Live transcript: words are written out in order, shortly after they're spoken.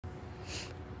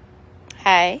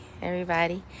Hi,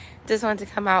 everybody. Just wanted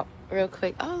to come out real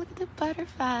quick. Oh, look at the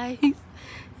butterflies.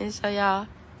 And show y'all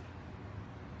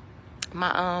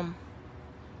my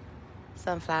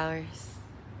sunflowers.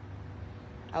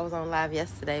 I was on live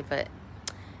yesterday, but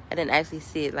I didn't actually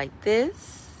see it like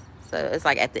this. So it's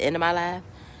like at the end of my live.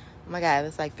 Oh my God,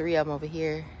 there's like 3 of them over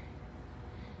here.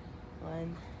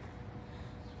 1,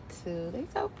 2. They're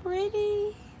so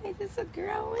pretty. They just are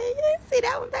growing. See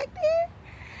that one back there?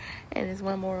 And there's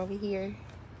one more over here.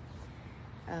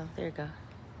 Oh, there you go.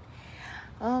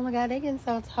 Oh my God, they're getting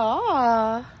so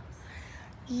tall.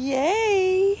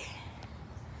 Yay.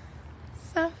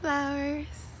 Sunflowers.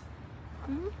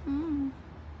 Mm-hmm.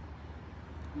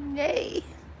 Yay.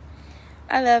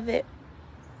 I love it.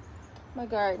 My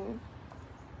garden.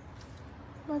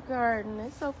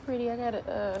 It's so pretty. I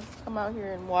gotta come out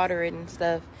here and water it and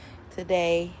stuff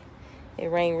today. It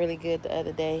rained really good the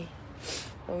other day.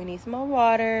 But we need some more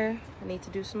water. I need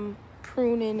to do some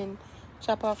pruning and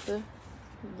chop off the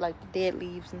dead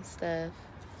leaves and stuff.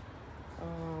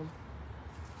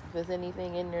 If there's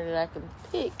anything in there that I can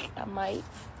pick, I might.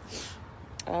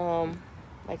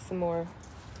 Like some more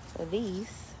of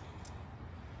these.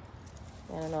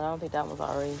 I don't know. I don't think that one's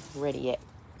already ready yet.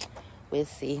 We'll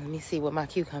see. Let me see what my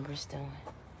cucumber's doing.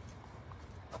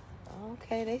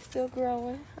 Okay, they still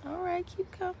growing. All right,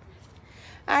 cucumbers.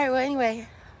 All right, well, anyway.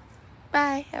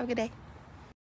 Bye. Have a good day.